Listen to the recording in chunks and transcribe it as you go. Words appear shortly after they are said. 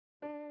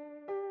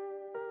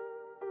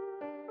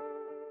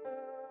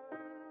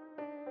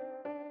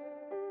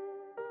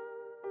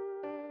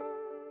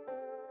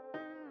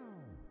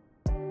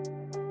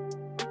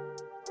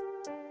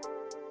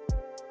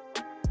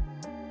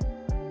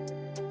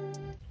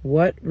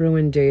What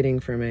ruined dating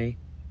for me?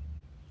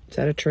 Is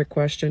that a trick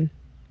question?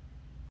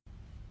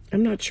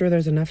 I'm not sure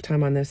there's enough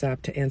time on this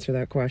app to answer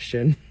that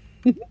question.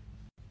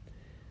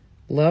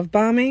 Love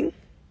bombing?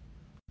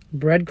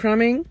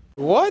 Breadcrumbing?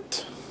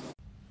 What?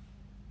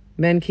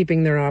 Men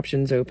keeping their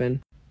options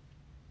open.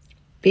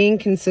 Being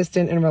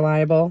consistent and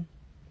reliable,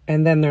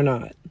 and then they're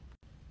not.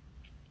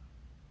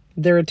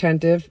 They're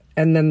attentive,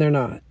 and then they're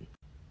not.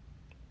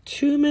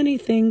 Too many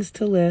things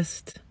to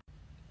list.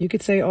 You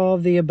could say all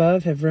of the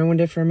above have ruined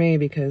it for me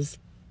because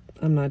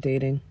I'm not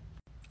dating.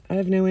 I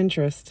have no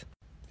interest,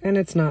 and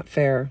it's not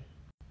fair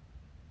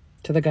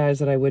to the guys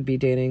that I would be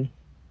dating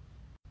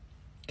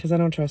because I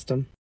don't trust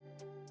them.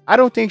 I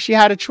don't think she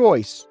had a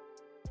choice.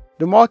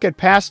 The market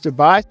passed her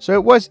by, so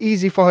it was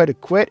easy for her to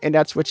quit, and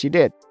that's what she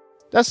did.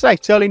 That's like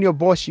telling your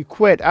boss you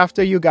quit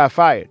after you got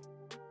fired.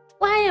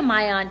 Why am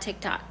I on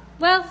TikTok?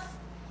 Well,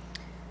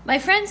 my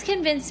friends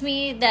convinced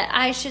me that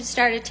I should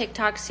start a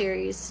TikTok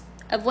series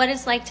of what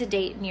it's like to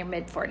date in your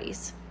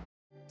mid-40s.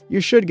 You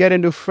should get a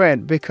new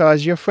friend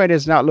because your friend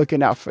is not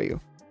looking out for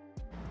you.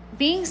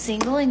 Being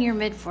single in your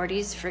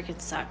mid-40s freaking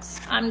sucks.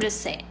 I'm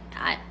just saying.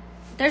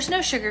 There's no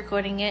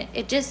sugarcoating it.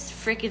 It just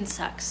freaking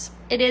sucks.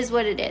 It is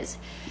what it is.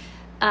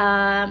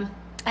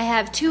 I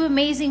have 2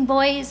 amazing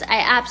boys. I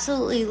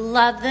absolutely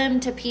love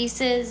them to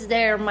pieces.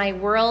 They're my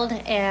world,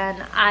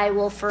 and I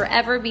will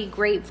forever be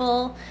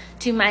grateful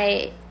to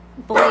my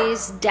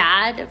boys'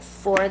 dad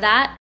for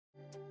that.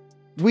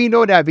 We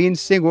know that being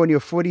single in your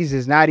 40s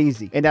is not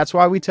easy, and that's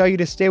why we tell you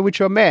to stay with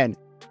your man,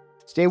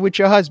 stay with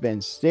your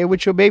husbands, stay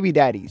with your baby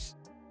daddies.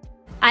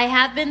 I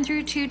have been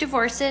through 2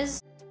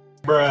 divorces.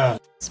 Bruh.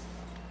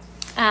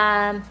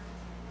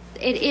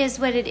 It is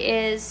what it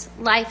is.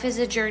 Life is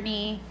a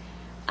journey.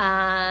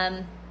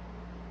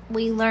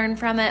 We learn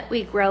from it.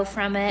 We grow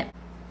from it.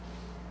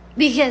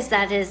 Because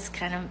that is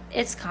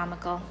it's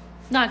comical.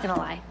 Not gonna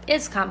lie.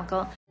 It's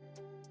comical.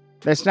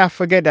 Let's not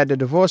forget that the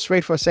divorce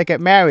rate for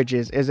second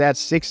marriages is at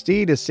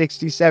 60 to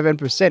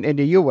 67% in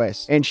the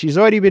US, and she's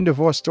already been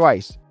divorced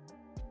twice.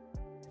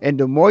 And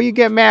the more you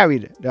get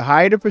married, the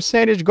higher the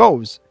percentage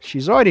goes.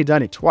 She's already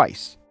done it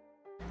twice.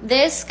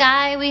 This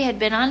guy, we had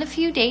been on a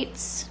few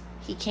dates.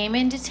 He came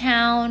into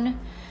town.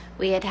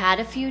 We had had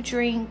a few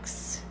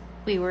drinks.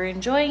 We were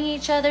enjoying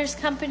each other's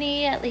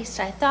company, at least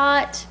I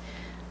thought.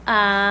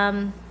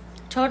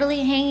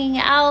 Totally hanging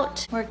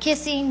out. We're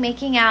kissing,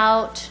 making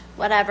out,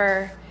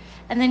 whatever.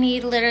 And then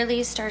he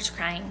literally starts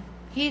crying.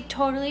 He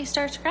totally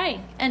starts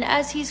crying. And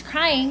as he's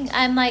crying,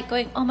 I'm like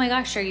going, oh my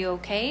gosh, are you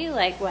okay?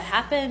 Like, what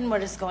happened?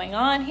 What is going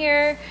on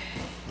here?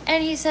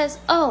 And he says,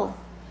 oh,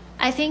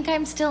 I think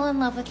I'm still in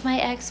love with my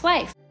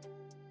ex-wife.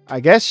 I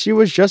guess she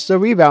was just a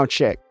rebound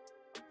chick.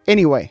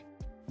 Anyway,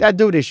 that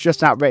dude is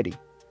just not ready.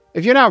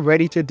 If you're not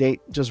ready to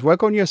date, just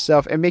work on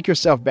yourself and make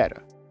yourself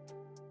better.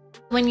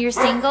 When you're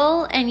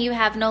single and you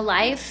have no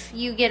life,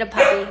 you get a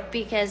puppy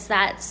because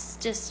that's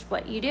just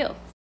what you do.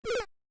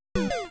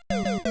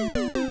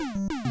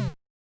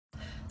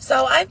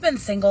 So I've been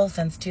single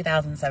since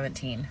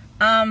 2017.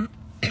 I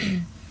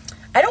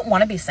don't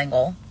want to be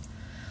single,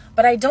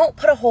 but I don't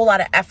put a whole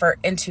lot of effort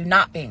into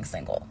not being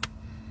single.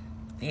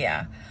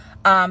 Yeah.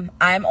 I'm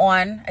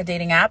on a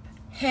dating app,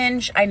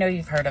 Hinge. I know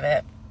you've heard of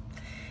it.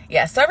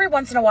 Yeah, so every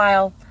once in a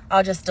while,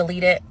 I'll just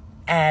delete it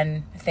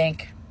and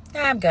think,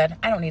 I'm good.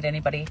 I don't need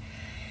anybody.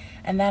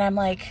 And then I'm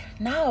like,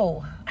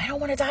 no, I don't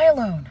want to die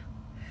alone.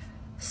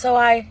 So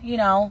I,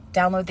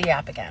 download the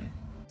app again.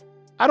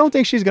 I don't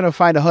think she's going to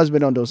find a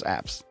husband on those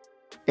apps.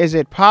 Is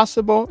it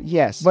possible?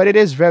 Yes, but it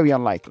is very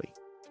unlikely.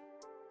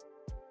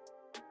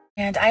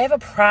 And I have a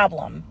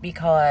problem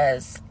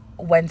because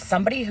when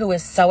somebody who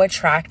is so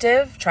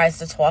attractive tries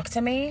to talk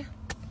to me,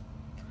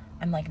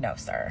 I'm like, no,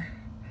 sir.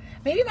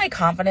 Maybe my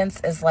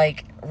confidence is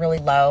like really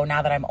low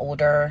now that I'm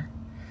older.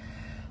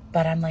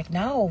 But I'm like,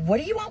 no, what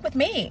do you want with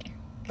me?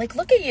 Like,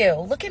 look at you.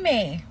 Look at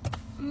me.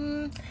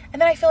 And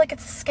then I feel like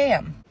it's a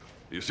scam.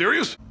 Are you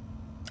serious?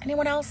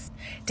 Anyone else?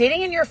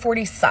 Dating in your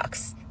 40s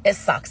sucks. It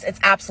sucks. It's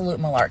absolute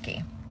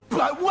malarkey.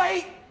 But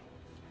wait,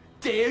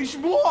 there's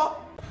more.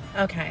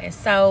 Okay,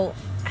 so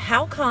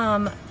how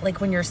come, like,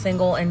 when you're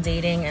single and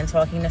dating and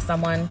talking to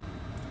someone,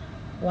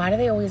 why do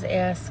they always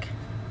ask,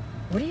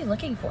 what are you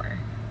looking for?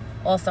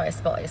 Also, I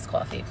spill iced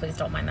coffee. Please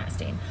don't mind that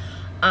stain.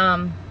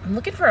 I'm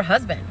looking for a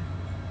husband.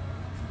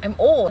 I'm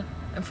old.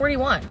 I'm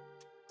 41.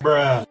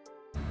 Bruh.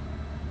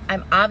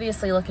 I'm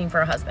obviously looking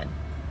for a husband.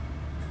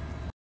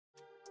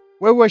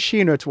 Where was she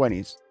in her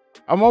 20s?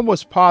 I'm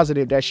almost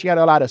positive that she had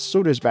a lot of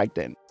suitors back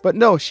then. But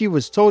no, she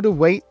was told to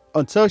wait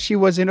until she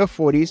was in her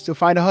 40s to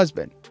find a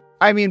husband.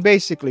 I mean,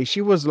 basically,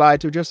 she was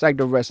lied to just like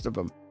the rest of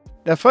them.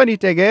 The funny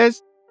thing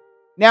is,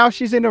 now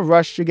she's in a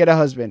rush to get a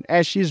husband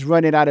and she's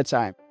running out of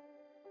time.